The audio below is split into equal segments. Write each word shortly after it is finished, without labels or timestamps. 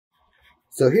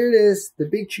So here it is, the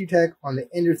Bigtreetech on the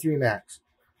Ender 3 Max.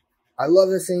 I love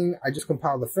this thing. I just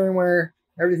compiled the firmware.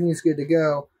 Everything is good to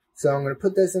go. So I'm going to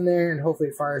put this in there and hopefully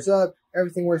it fires up.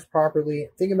 Everything works properly.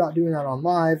 Thinking about doing that on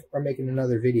live or making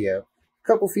another video. A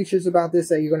couple features about this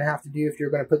that you're going to have to do if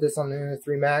you're going to put this on the Ender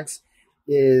 3 Max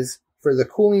is for the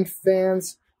cooling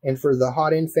fans and for the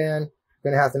hot end fan,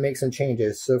 you're going to have to make some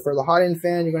changes. So for the hot end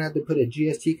fan, you're going to have to put a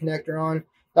GST connector on.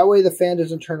 That way the fan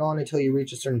doesn't turn on until you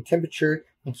reach a certain temperature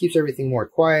and keeps everything more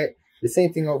quiet. The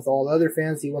same thing with all the other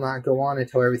fans. They will not go on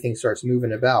until everything starts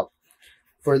moving about.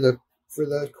 For the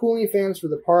cooling fans for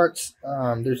the parts,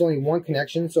 there's only one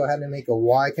connection, so I had to make a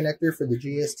Y connector for the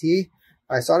GST.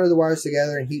 I soldered the wires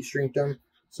together and heat shrinked them.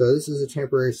 So this is a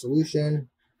temporary solution.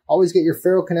 Always get your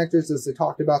ferrule connectors, as I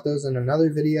talked about those in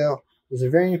another video. Those are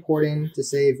very important to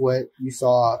save what you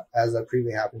saw as that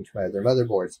previously happened to my other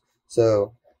motherboards.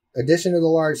 So, addition to the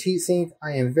large heatsink,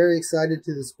 I am very excited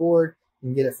to this board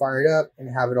and get it fired up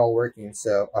and have it all working.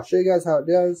 So I'll show you guys how it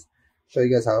does, show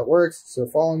you guys how it works. So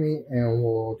follow me and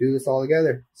we'll do this all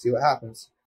together, see what happens.